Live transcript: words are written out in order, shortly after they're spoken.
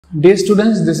Dear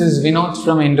students, this is Vinod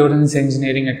from Endurance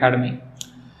Engineering Academy.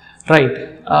 Right,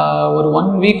 ஒரு 1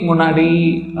 week முன்னாடி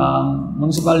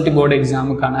municipality board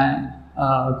எக்ஸாமுக்கான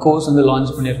course வந்து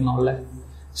launch பண்ணியிருந்தோம்ல.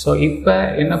 So இப்போ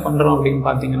என்ன பண்ணுறோம் அப்படின்னு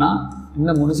பார்த்தீங்கன்னா,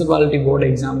 இந்த முனிசிபாலிட்டி போர்டு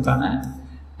எக்ஸாமுக்கான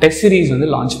டெஸ்ட் சீரீஸ் வந்து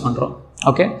லான்ச் பண்ணுறோம்.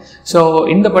 ஓகே, ஸோ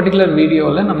இந்த பர்டிகுலர்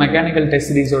வீடியோவில் நான் mechanical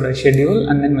test சீரீஸோட schedule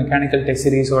and then mechanical test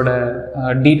சீரீஸோட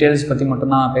details பற்றி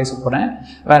மட்டும் நான் பேச போகிறேன்.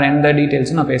 வேறு எந்த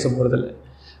டீட்டெயில்ஸும் நான் பேச போகிறதில்ல.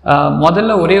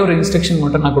 முதல்ல ஒரே ஒரு இன்ஸ்ட்ரக்ஷன்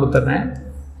மட்டும் நான் கொடுத்துட்றேன்.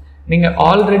 நீங்கள்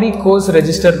ஆல்ரெடி கோர்ஸ்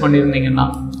ரெஜிஸ்டர் பண்ணியிருந்தீங்கன்னா,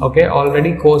 okay,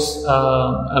 already course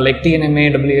like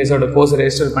TNMAWS course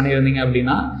register பண்ணியிருந்தீங்க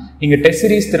அப்படின்னா நீங்கள் டெஸ்ட்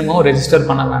சீரீஸ் திரும்பவும் ரெஜிஸ்டர்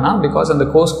பண்ண வேணாம். பிகாஸ் அந்த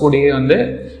கோர்ஸ் கூடயே வந்து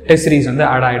டெஸ்ட் சீரீஸ் வந்து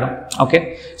ஆட் ஆகிடும். ஓகே,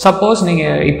 சப்போஸ்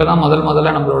நீங்கள் இப்போ தான்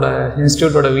முதல்ல நம்மளோட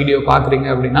இன்ஸ்டியூட்டோட வீடியோ பார்க்குறீங்க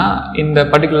அப்படின்னா, இந்த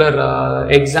பர்டிகுலர்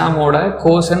எக்ஸாமோட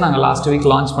கோர்ஸை நாங்கள் லாஸ்ட் வீக்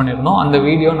லான்ச் பண்ணியிருந்தோம். அந்த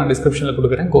வீடியோ நான் டிஸ்கிரிப்ஷனில்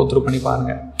கொடுக்குறேன், கோ த்ரூ பண்ணி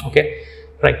பாருங்கள். Okay,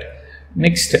 right.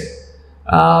 Next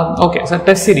okay sir,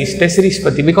 test series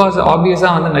பற்றி, பிகாஸ்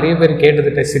ஆப்வியஸாக வந்து நிறைய பேர் கேட்டது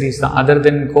டெஸ்ட் சீரீஸ் தான். அதர்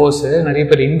தென் கோர்ஸு நிறைய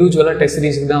பேர் இண்டிவிஜுவலாக டெஸ்ட்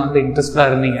சீரீஸுக்கு தான் வந்து இன்ட்ரெஸ்டாக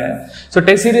இருந்தீங்க. ஸோ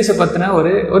டெஸ்ட் சீரீஸை பற்றின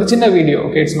ஒரு சின்ன video.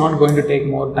 Okay, it's not going to take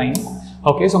more time.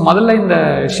 Okay, so முதல்ல இந்த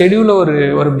ஷெடியூலில்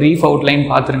ஒரு ப்ரீஃப் அவுட்லைன்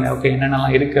பார்த்துருங்க. ஓகே,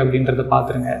 என்னென்னலாம் இருக்குது அப்படின்றத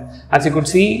பார்த்துருங்க. ஆஸ் யூ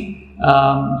குட் சி,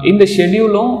 இந்த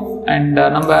ஷெடியூலும் அண்ட்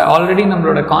நம்ம ஆல்ரெடி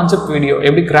நம்மளோட கான்செப்ட் வீடியோ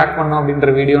எப்படி கிராக் பண்ணோம் அப்படின்ற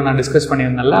வீடியோ நான் டிஸ்கஸ்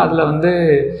பண்ணியிருந்தேன்ல, அதில் வந்து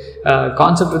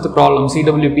concept with problem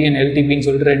CWP and LTPன்னு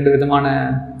சொல்லிட்டு 2 விதமான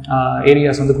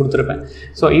ஏரியாஸ் வந்து கொடுத்துருப்பேன்.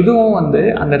 ஸோ இதுவும் வந்து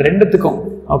அந்த ரெண்டுத்துக்கும்,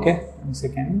 okay,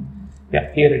 second,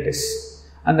 here it is,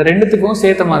 அந்த ரெண்டுத்துக்கும்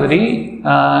சேர்த்த மாதிரி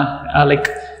like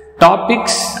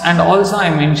topics and also I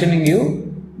am mentioning you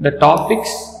the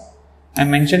topics, and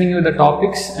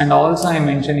also I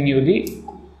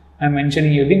am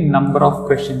mentioning you the number of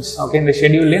questions. Okay, in the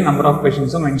schedule number of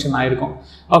questions mention ஆயிருக்கும்.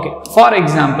 Okay, for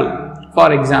example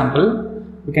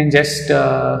you can just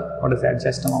what is that,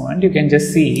 just a moment, you can just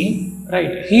see,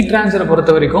 right, heat transfer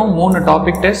பொறுத்த வரைக்கும் 3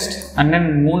 topic test and then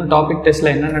 3 topic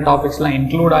டெஸ்ட்டில் என்னென்ன டாபிக்ஸ்லாம்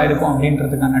include ஆயிருக்கும்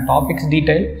அப்படின்றதுக்கான topics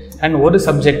detail and ஒரு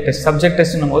subject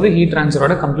டெஸ்ட்னும் போது heat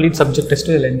ட்ரான்ஸ்ஃபரோட complete subject test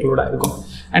இதில் include ஆயிருக்கும்.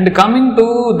 And coming to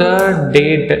the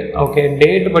date, okay,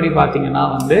 date படி பார்த்தீங்கன்னா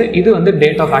வந்து இது வந்து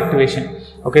date of activation.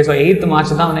 Okay, so 8th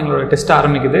March தான் வந்து எங்களோட டெஸ்ட்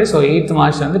ஆரம்பிக்குது. ஸோ 8th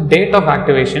March வந்து date of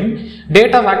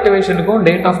ஆக்டிவேஷனுக்கும்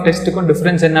date of டெஸ்ட்டுக்கும்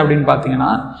difference என்ன அப்படின்னு பார்த்தீங்கன்னா,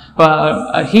 இப்போ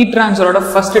ஹீட் ட்ரான்ஸ்ஃபரோட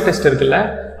ஃபர்ஸ்ட் டெஸ்ட் இருக்குல்ல,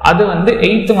 அது வந்து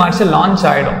 8th March லான்ச்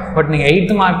ஆகிடும். பட் நீங்கள்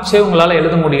 8th March உங்களால்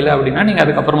எழுத முடியல அப்படின்னா நீங்கள்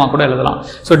அதுக்கப்புறமா கூட எழுதலாம்.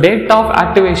 ஸோ டேட் ஆஃப்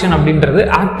ஆக்டிவேஷன் அப்படின்றது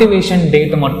ஆக்டிவேஷன்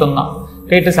டேட் மட்டும்தான்.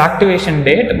 It is activation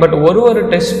date. But ஒரு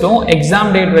டெஸ்ட்டும்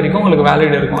எக்ஸாம் டேட் வரைக்கும் உங்களுக்கு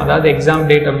வேலிட் இருக்கும். அதாவது எக்ஸாம்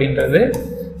டேட் அப்படின்றது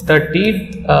 30th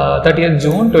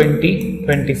June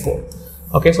 2024.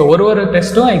 ஓகே, ஸோ ஒரு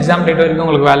டெஸ்ட்டும் எக்ஸாம் டேட் வரைக்கும்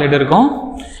உங்களுக்கு வேலிட் இருக்கும்.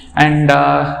 அண்ட்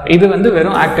இது வந்து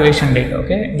வெறும் activation date.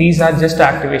 Okay, these are just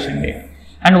activation date.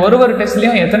 And ஒரு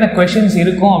டெஸ்ட்லையும் எத்தனை கொஷின்ஸ்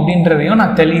இருக்கும் அப்படின்றதையும்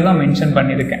நான் தெளிவாக மென்ஷன்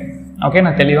பண்ணியிருக்கேன். ஓகே,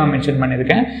 நான் தெளிவாக மென்ஷன்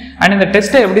பண்ணியிருக்கேன். அண்ட் இந்த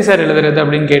டெஸ்ட்டை எப்படி சார் எழுதுறது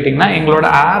அப்படின்னு கேட்டிங்கன்னா, எங்களோட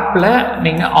ஆப்பில்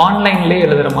நீங்கள் ஆன்லைன்லேயே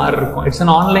எழுதுகிற மாதிரி இருக்கும். It's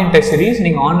an online test series.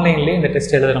 நீங்கள் ஆன்லைன்லேயே இந்த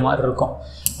டெஸ்ட் எழுதுகிற மாதிரி இருக்கும்.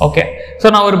 ஓகே, ஸோ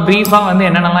நான் ஒரு ப்ரீஃபாக வந்து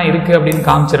என்னென்னலாம் இருக்குது அப்படின்னு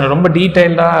காமிச்சிடுறேன். ரொம்ப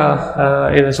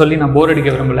டீட்டெயில்டாக இதை சொல்லி நான் போர் அடிக்க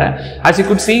விரும்பல. As you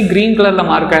could see, green கலரில்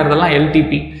mark ஆகிறதெல்லாம்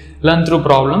LTP, learn through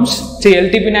problems. சரி,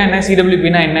 LTPனா என்ன,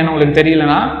 CWPனா என்னன்னு உங்களுக்கு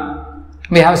தெரியலனா,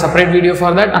 we have a separate video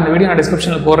for that. அந்த வீடியோ நான்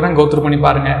டிஸ்கிரிப்ஷனில் போடுறேன், கோ த்ரூ பண்ணி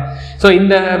பாருங்கள். ஸோ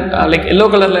இந்த லைக் எல்லோ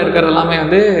கலரில் இருக்கிறது எல்லாமே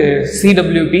வந்து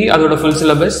CWP, அதோட full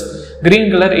syllabus. Green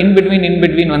colour in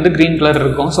between வந்து க்ரீன் கலர்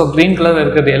இருக்கும். ஸோ க்ரீன் கலர்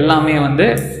இருக்கிறது எல்லாமே வந்து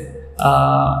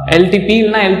LTP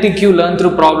இல்லைனா LTQ, லேர்ன் த்ரூ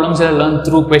ப்ராப்ளம்ஸ், இல்லை learn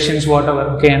through questions, what ever.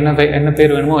 Okay, என்ன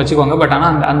பேர் வேணுமோ வச்சுக்கோங்க. பட்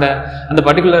ஆனால் அந்த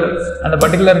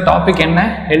பர்டிகுலர் டாபிக் என்ன,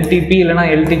 LTP இல்லைனா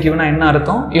LTQனா என்ன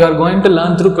அர்த்தம், you are going to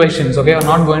learn through questions. Okay, you are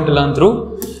not going to learn through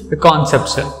the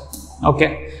concepts. Okay,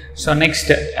 so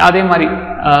next அதே மாதிரி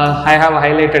I have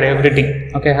highlighted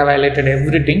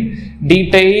everything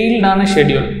டீட்டெயில்டான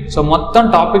schedule. So மொத்தம்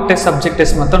டாபிக் டெஸ்ட் சப்ஜெக்ட்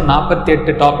டெஸ்ட் மொத்தம்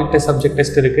 48 topic test subject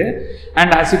test இருக்கு.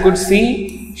 And as you could see,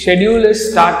 schedule is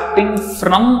starting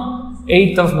from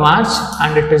 8th of March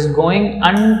and it is going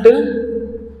until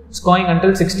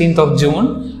 16th of June.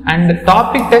 and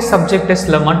topic test subject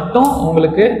testல மட்டும்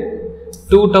உங்களுக்கு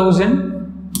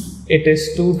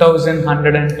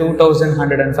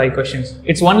 2105 questions.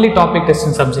 It's only topic test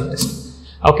and subject test.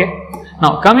 Okay,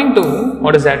 now coming to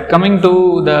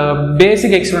the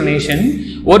basic explanation.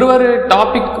 ஒரு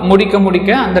topic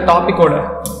முடிக்க அந்த டாபிக்கோட,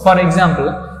 for example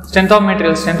strength of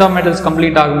materials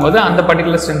complete ஆகும்போது அந்த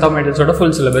particular strength of materials ஓட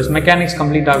full syllabus, mechanics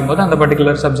complete ஆகும்போது அந்த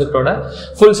particular subject ஓட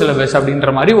full syllabus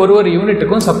அப்படின்ற மாதிரி ஒரு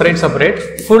யூனிட்டுக்கும் separate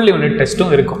full unit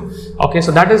டெஸ்ட்டும் இருக்கும். Okay,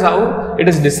 so that is how it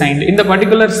is designed. இந்த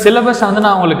particular syllabus வந்து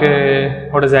நான் உங்களுக்கு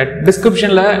what is that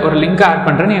descriptionல ஒரு லிங்க் ஆட்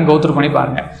பண்றேன், நீங்க go through பண்ணி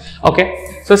பாருங்க. Okay,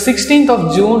 so 16th of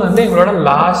June வந்து எங்களோட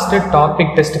லாஸ்ட்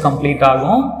டாபிக் டெஸ்ட் கம்ப்ளீட்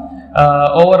ஆகும்.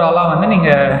 ஓவராலா வந்து நீங்க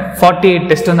 48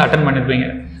 டெஸ்ட் வந்து அட்டெண்ட் பண்ணிருப்பீங்க.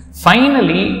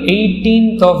 Finally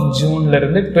 18th of June ல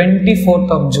இருந்து 24th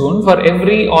of June for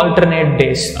every alternate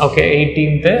days. Okay,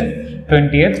 18th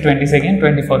 20th 22nd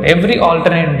 24th every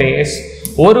alternate days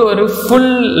ஒரு full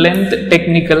length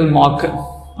technical mock.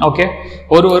 Okay,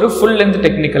 ஒரு full length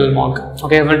technical mock.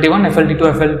 Okay, FLT1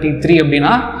 FLT2 FLT3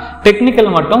 அப்படினா technical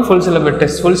மட்டும் full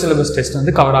syllabus test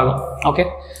வந்து cover ஆகும். Okay,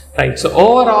 right. So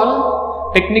overall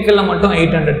technical மட்டும்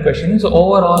 800 questions. So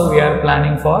overall we are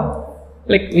planning for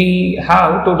like we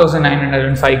have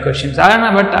 2905 questions.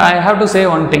 But I have to say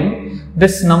one thing,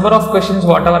 this number of questions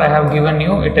whatever I have given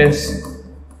you, it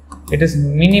is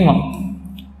minimum.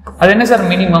 Adena sir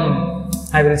minimum,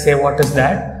 I will say what is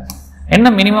that.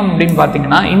 என்ன minimum அப்படினு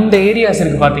பாத்தீங்கன்னா இந்த areas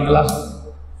இருக்கு பாத்தீங்களா,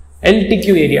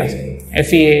 LTQ areas,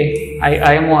 FEA,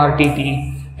 IMORTT,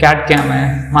 CAD-CAM,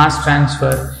 mass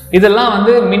transfer, இதெல்லாம்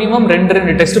வந்து minimum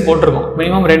 2 test போட்டிருக்கோம்.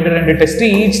 Minimum 2 test,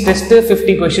 each test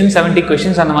 50 question 70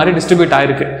 questions அந்த மாதிரி டிஸ்ட்ரிபியூட்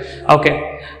ஆயிருக்கு. ஓகே,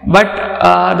 பட்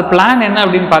அந்த பிளான் என்ன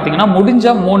அப்படின்னு பார்த்தீங்கன்னா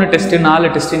முடிஞ்சா 3 டெஸ்ட்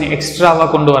 4 டெஸ்ட் எக்ஸ்ட்ராவாக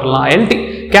கொண்டு வரலாம்.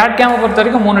 CAD-CAM பொறுத்த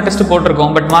வரைக்கும் 3 டெஸ்ட்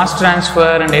போட்டிருக்கோம், but mass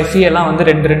transfer and FE எல்லாம் வந்து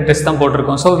 2 டெஸ்ட் தான்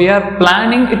போட்டிருக்கோம். So we are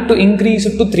planning it to increase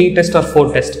it to 3 test or 4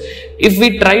 test. If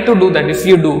we try to do that, if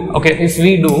you two, okay, if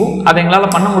we do அதை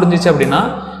எங்களால் பண்ண முடிஞ்சிச்சு அப்படின்னா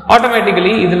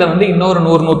automatically இதில் வந்து இன்னொரு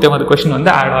 100-150 கொஸ்டின்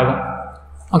வந்து ஆட் ஆகும்.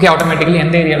 ஓகே, ஆட்டோமேட்டிக்கலி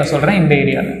எந்த ஏரியாவில் சொல்கிறேன், இந்த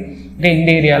ஏரியாவில். ஓகே, இந்த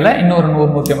ஏரியாவில் இன்னொரு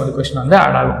 100-150 கொஸ்டின் வந்து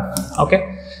ஆட் ஆகும். Okay,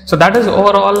 so that is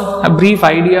overall a brief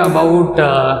idea about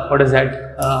what is that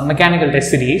mechanical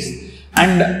test series.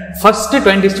 And first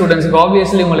 20 ஸ்டூடெண்ட்ஸுக்கு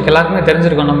ஆப்வியஸ்லி உங்களுக்கு எல்லாருக்குமே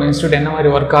தெரிஞ்சிருக்கும் நம்ம இன்ஸ்டியூட் என்ன மாதிரி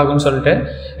ஒர்க் ஆகும்னு சொல்லிட்டு.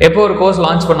 எப்போ ஒரு கோர்ஸ்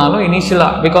லான்ச் பண்ணாலும்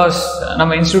இனிஷியலாக, பிகாஸ்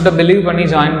நம்ம இன்ஸ்டியூட்டை பிலீவ் பண்ணி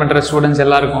ஜாயின் பண்ணுற ஸ்டூடெண்ட்ஸ்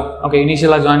எல்லாருக்கும், ஓகே,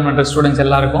 இனிஷியலாக ஜாயின் பண்ணுற ஸ்டூடெண்ட்ஸ்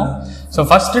எல்லாருக்கும், ஸோ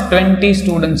ஃபர்ஸ்ட் 20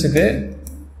 ஸ்டூடெண்ட்ஸுக்கு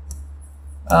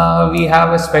we have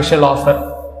a special offer.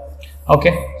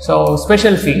 Okay, so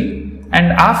special fee, and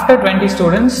after 20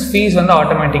 students fees வந்து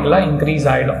ஆட்டோமேட்டிக்கலா இன்க்ரீஸ்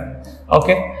ஆயிடும்.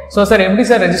 ஓகே, ஸோ சார் எப்படி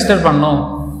சார் ரெஜிஸ்டர் பண்ணணும்?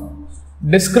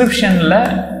 டிஸ்கிரிப்ஷனில்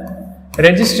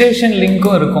ரெஜிஸ்ட்ரேஷன்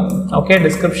லிங்க்கும் இருக்கும். ஓகே,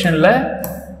 டிஸ்கிரிப்ஷனில்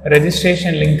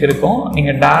ரெஜிஸ்ட்ரேஷன் லிங்க் இருக்கும்.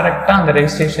 நீங்கள் டேரெக்டாக அந்த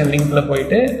ரெஜிஸ்ட்ரேஷன் லிங்க்கில்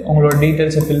போயிட்டு உங்களோட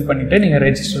டீட்டெயில்ஸை ஃபில் பண்ணிவிட்டு நீங்கள்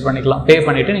ரெஜிஸ்டர் பண்ணிக்கலாம். பே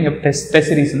பண்ணிவிட்டு நீங்கள் டெஸ்ட்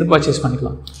சீரீஸ் வந்து பர்ச்சேஸ்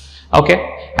பண்ணிக்கலாம். ஓகே,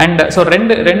 அண்ட் ஸோ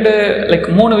ரெண்டு லைக்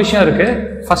 3 விஷயம் இருக்குது.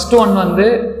 ஃபர்ஸ்ட் ஒன் வந்து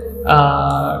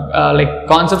like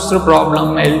concepts through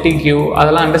problem, LTQ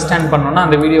அதெல்லாம் அண்டர்ஸ்டாண்ட் பண்ணணும்னா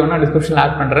அந்த வீடியோ நான் டிஸ்கிரிப்ஷனில்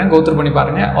ஆட் பண்ணுறேன், கோத்ரூ பண்ணி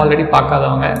பாருங்கள் ஆல்ரெடி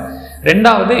பார்க்காதவங்க.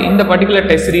 ரெண்டாவது இந்த பர்டிகுலர்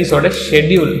டெஸ்ட் சீரீஸோட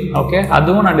ஷெட்யூல், ஓகே,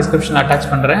 அதுவும் நான் டிஸ்கிரிப்ஷனில் அட்டாச்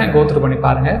பண்ணுறேன், கோத்ரூ பண்ணி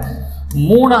பாருங்கள்.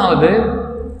 மூணாவது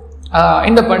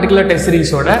இந்த particular test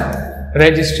சீரீஸோட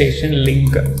registration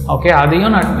link, okay,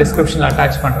 அதையும் நான் டிஸ்கிரிப்ஷனில்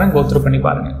அட்டாச் பண்ணுறேன், கோத்ரூ பண்ணி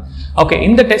பாருங்கள். ஓகே,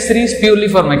 இந்த test series purely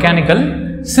for mechanical.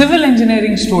 Civil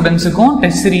engineering ஸ்டூடெண்ட்ஸுக்கும்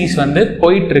test series வந்து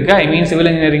போயிட்டு இருக்கு. ஐ மீன் சிவில்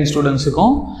இன்ஜினியரிங்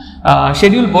ஸ்டூடெண்ட்ஸுக்கும்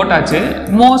ஷெட்யூல் போட்டாச்சு.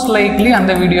 மோஸ்ட் லைக்லி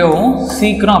அந்த வீடியோவும்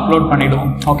சீக்கிரம் அப்லோட்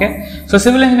பண்ணிவிடுவோம். ஓகே, ஸோ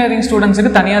சிவில் இன்ஜினியரிங்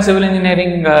ஸ்டூடெண்ட்ஸுக்கு தனியாக சிவில்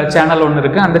இன்ஜினியரிங் சேனல் ஒன்று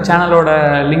இருக்குது, அந்த சேனலோட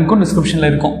லிங்க்கும் டிஸ்கிரிப்ஷனில்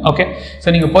இருக்கும். ஓகே, ஸோ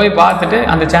நீங்கள் போய் பார்த்துட்டு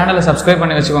அந்த சேனலை சப்ஸ்கிரைப்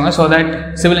பண்ணி வச்சுக்கோங்க. ஸோ தட்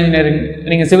சிவில் இன்ஜினியரிங்,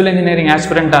 நீங்கள் சிவில் இன்ஜினியரிங்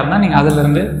ஆஸ்பிரண்ட்டாக இருந்தால் நீங்கள்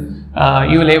அதிலிருந்து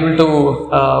you will able to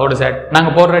what is that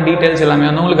நாங்கள் போடுற டீட்டெயில்ஸ் எல்லாமே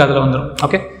வந்து உங்களுக்கு அதில் வந்துடும்.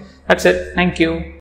 Okay, that's it. Thank you.